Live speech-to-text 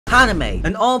Hanime,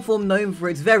 an art form known for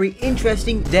its very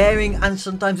interesting, daring, and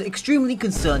sometimes extremely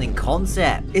concerning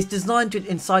concept. It's designed to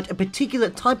incite a particular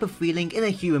type of feeling in a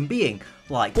human being,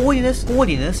 like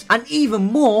horniness, and even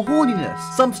more horniness.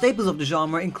 Some staples of the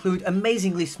genre include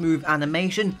amazingly smooth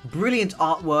animation, brilliant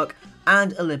artwork,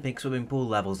 and Olympic swimming pool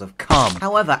levels of cum.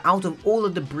 However, out of all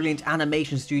of the brilliant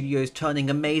animation studios turning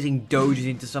amazing doujins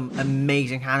into some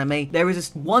amazing anime, there is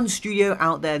this one studio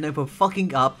out there known for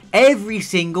fucking up every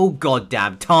single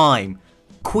goddamn time.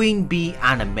 Queen Bee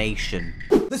Animation.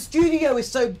 The studio is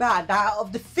so bad that out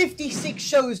of the 56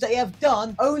 shows they have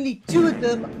done, only 2 of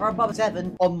them are above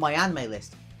 7 on my anime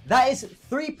list. That is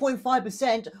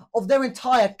 3.5% of their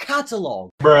entire catalogue.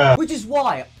 Bruh. Which is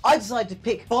why I decided to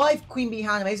pick 5 Queen Bee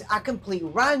animes at complete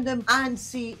random and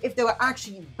see if they were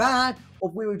actually bad or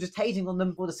if we were just hating on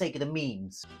them for the sake of the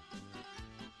memes.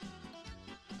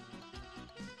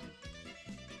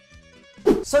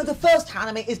 So the first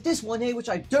anime is this one here, which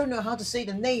I don't know how to say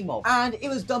the name of, and it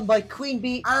was done by Queen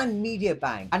Bee and Media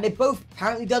Bank, and they both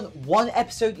apparently done 1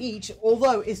 episode each,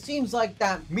 although it seems like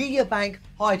that Media Bank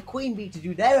hired Queen Bee to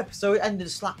do their episode and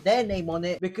just slap their name on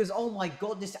it because, oh my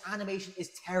god, this animation is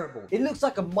terrible. It looks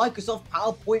like a Microsoft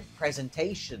PowerPoint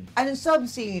presentation, and in some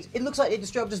scenes it looks like they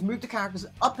just moved the characters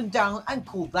up and down and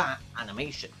called that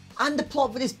animation. And the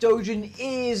plot for this doujin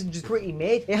is just pretty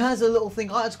mid. It has a little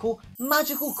thing I like to call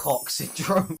magical cock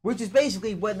syndrome, which is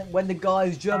basically when the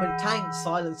guy's German tank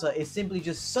silencer is simply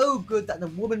just so good that the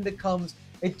woman becomes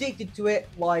addicted to it,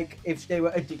 like if they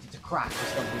were addicted to crack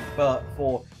or something, but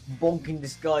for bonking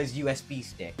this guy's USB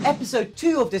stick. Episode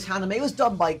 2 of this anime was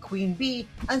done by Queen Bee,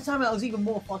 and somehow it was even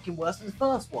more fucking worse than the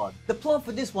first one. The plot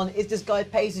for this one is this guy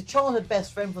pays his childhood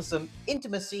best friend for some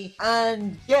intimacy,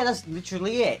 and yeah, that's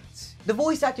literally it. The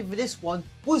voice acting for this one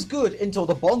was good until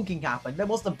the bonking happened. Then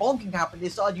once the bonking happened, they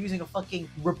started using a fucking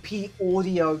repeat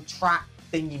audio track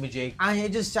thingy-majig, and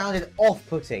it just sounded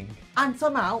off-putting. And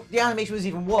somehow, the animation was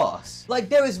even worse. Like,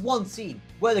 there is one scene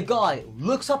where the guy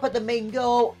looks up at the main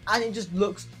girl, and it just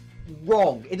looks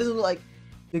wrong. It doesn't look like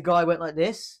the guy went like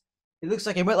this. It looks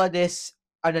like he went like this,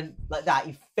 and then like that.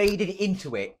 He faded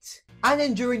into it. And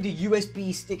then during the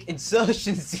USB stick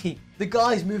insertion scene, the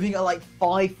guy's moving at like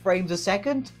 5 frames a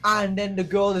second, and then the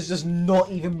girl is just not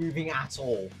even moving at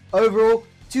all. Overall,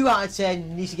 2 out of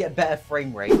 10, needs to get a better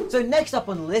frame rate. So next up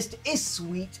on the list is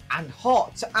Sweet and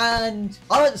Hot, and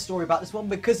I like the story about this one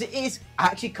because it is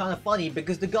actually kind of funny,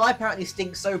 because the guy apparently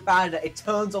stinks so bad that it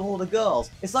turns on all the girls.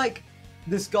 It's like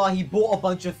this guy, he bought a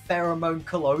bunch of pheromone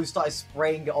cologne, started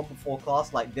spraying it on before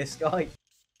class like this guy.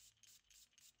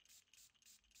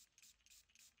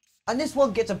 And this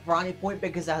one gets a brownie point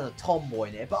because it has a tomboy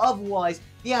in it, but otherwise,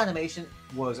 the animation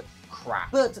was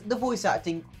crap. But the voice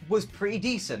acting was pretty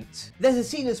decent. There's a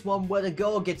scene in this one where the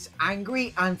girl gets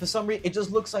angry, and for some reason, it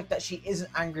just looks like that she isn't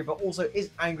angry, but also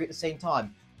is angry at the same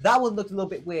time. That one looked a little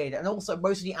bit weird, and also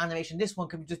most of the animation, this one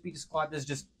can just be described as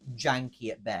just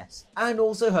janky at best. And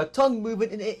also her tongue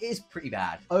movement in it is pretty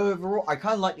bad. Overall, I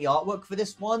kind of like the artwork for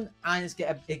this one, and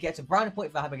it gets a brownie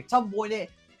point for having a tomboy in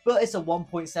it, but it's a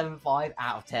 1.75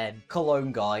 out of 10.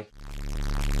 Cologne guy.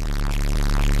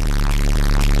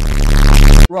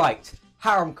 Right,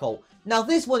 Harem Cult. Now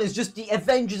this one is just the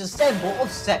Avengers Assemble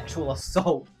of sexual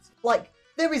assault. Like,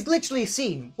 there is literally a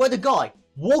scene where the guy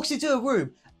walks into a room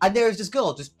and there is this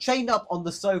girl just chained up on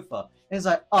the sofa. And it's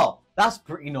like, oh, that's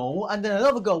pretty normal. And then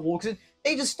another girl walks in,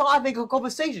 they just start having a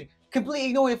conversation, completely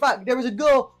ignoring the fact there is a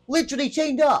girl literally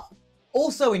chained up.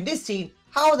 Also in this scene,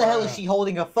 how the hell is she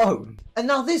holding her phone? And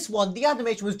now this one, the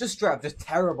animation was just straight up just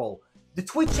terrible. The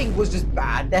twitching was just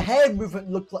bad. The hair movement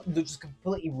looked just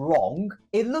completely wrong.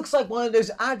 It looks like one of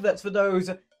those adverts for those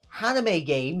anime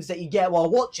games that you get while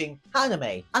watching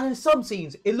anime. And in some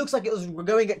scenes, it looks like it was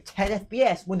going at 10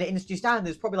 FPS when the industry standard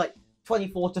is probably like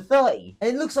 24 to 30. And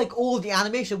it looks like all of the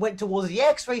animation went towards the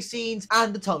X-ray scenes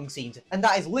and the tongue scenes. And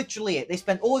that is literally it. They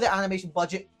spent all their animation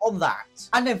budget on that.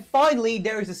 And then finally,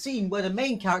 there is a scene where the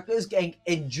main character is getting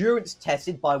endurance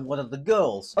tested by one of the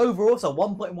girls. Overall, it's a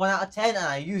 1.1 out of 10, and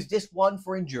I used this one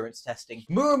for endurance testing.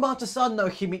 Muramata-san no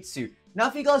himitsu. Now,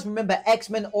 if you guys remember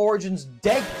X-Men Origins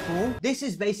Deadpool, this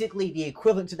is basically the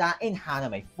equivalent to that in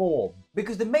anime form.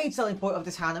 Because the main selling point of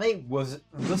this anime was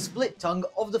the split tongue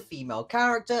of the female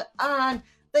character, and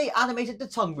they animated the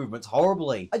tongue movements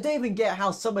horribly. I don't even get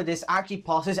how some of this actually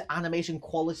passes animation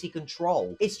quality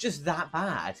control. It's just that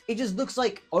bad. It just looks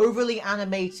like overly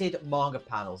animated manga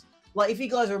panels. Like, if you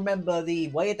guys remember the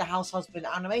Way of the House Husband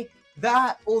anime,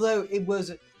 that, although it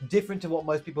was different to what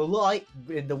most people like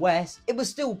in the West, it was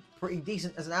still pretty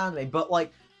decent as an anime, but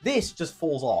like, this just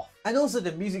falls off. And also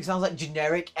the music sounds like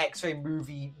generic X-ray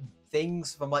movie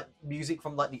things from like music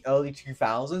from like the early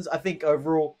 2000s. I think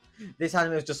overall This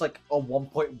anime is just like a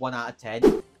 1.1 out of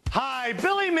 10. Hi,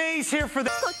 Billy Mays here for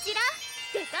the...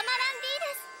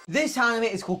 This anime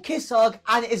is called Kiss Hug,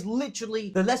 and it is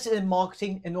literally the lesson in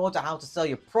marketing in order how to sell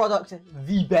your product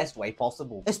the best way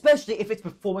possible. Especially if it's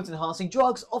performance-enhancing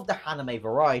drugs of the Hanime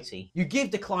variety. You give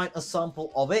the client a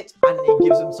sample of it, and then it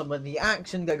gives them some of the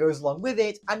action that goes along with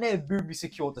it, and then boom, you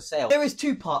secure the sale. There is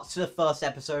 2 parts to the first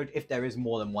episode, if there is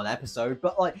more than 1 episode,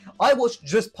 but like, I watched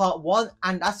just part 1,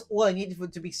 and that's all I needed for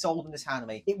it to be sold in this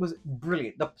anime. It was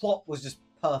brilliant. The plot was just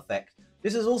perfect.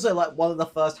 This is also like one of the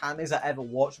first animes I ever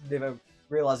watched, never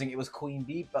realizing it was Queen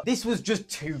Bee, but this was just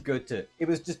too good to, it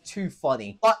was just too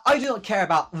funny. I do not care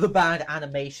about the bad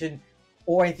animation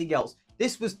or anything else.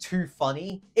 This was too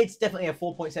funny. It's definitely a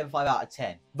 4.75 out of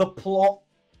 10. The plot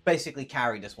basically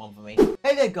carried this one for me.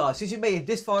 Hey there guys, since you made it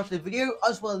this far into the video, I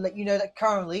just want to let you know that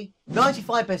currently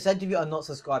 95% of you are not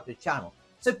subscribed to the channel.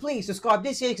 So please subscribe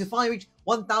this year to finally reach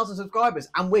 1,000 subscribers,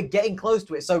 and we're getting close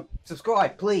to it, so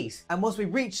subscribe please. And once we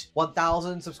reach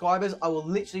 1,000 subscribers, I will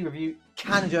literally review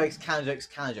canon jokes.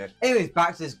 Anyways,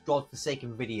 back to this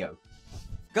godforsaken video.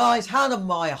 Guys, hand on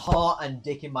my heart and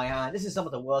dick in my hand, this is some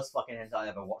of the worst fucking hentai I've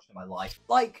ever watched in my life.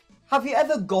 Like, have you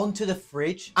ever gone to the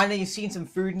fridge and then you've seen some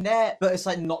food in there, but it's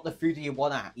like not the food that you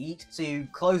want to eat? So you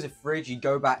close the fridge, you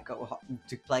go back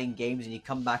to playing games, and you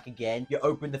come back again, you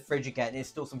open the fridge again, and there's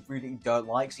still some food that you don't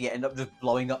like, so you end up just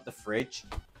blowing up the fridge.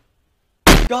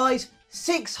 Guys,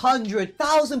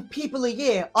 600,000 people a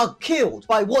year are killed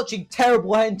by watching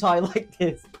terrible hentai like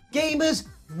this. Gamers,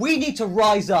 we need to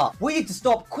rise up. We need to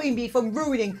stop Queen Bee from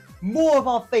ruining more of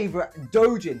our favorite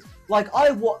doujins. Like,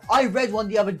 I read one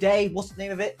the other day, what's the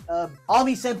name of it?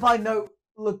 Army Senpai no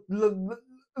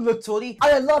Lutori.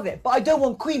 I love it, but I don't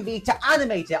want Queen Bee to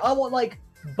animate it. I want, like,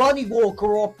 Bunny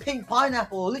Walker or Pink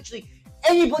Pineapple or literally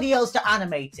anybody else to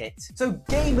animate it. So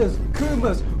gamers,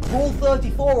 Kumas, Rule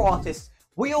 34 artists,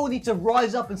 we all need to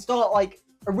rise up and start, like,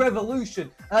 a revolution.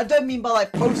 And I don't mean by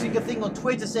like posting a thing on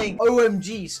Twitter saying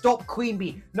OMG stop Queen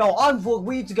Bee. No,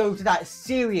 we need to go to that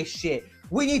serious shit.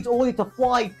 We need to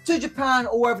fly to Japan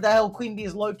or wherever the hell Queen Bee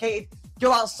is located,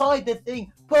 go outside the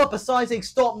thing, put up a sign saying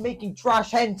stop making trash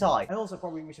hentai. And also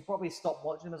we should probably stop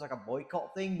watching them as like a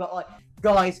boycott thing. But like,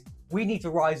 guys, we need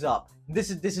to rise up. This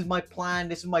is my plan.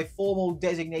 This is my formal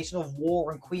designation of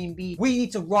war on Queen Bee. We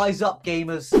need to rise up,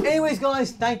 gamers. Anyways,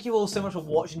 guys, thank you all so much for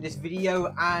watching this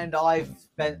video. And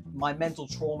my mental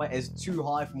trauma is too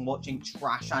high from watching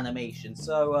trash animation.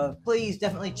 So please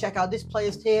definitely check out this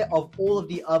playlist here of all of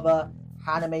the other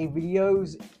anime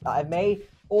videos that I've made.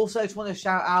 Also, I just want to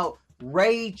shout out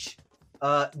Rage,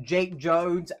 Jake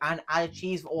Jones, and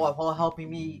Adachies for all helping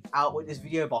me out with this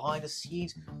video behind the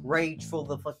scenes. Rage for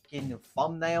the fucking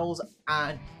thumbnails,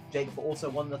 and Jake for also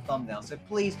one of the thumbnails. So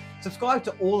please subscribe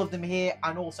to all of them here,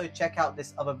 and also check out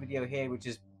this other video here, which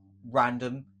is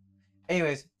random.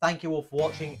 Anyways, thank you all for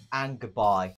watching, and goodbye.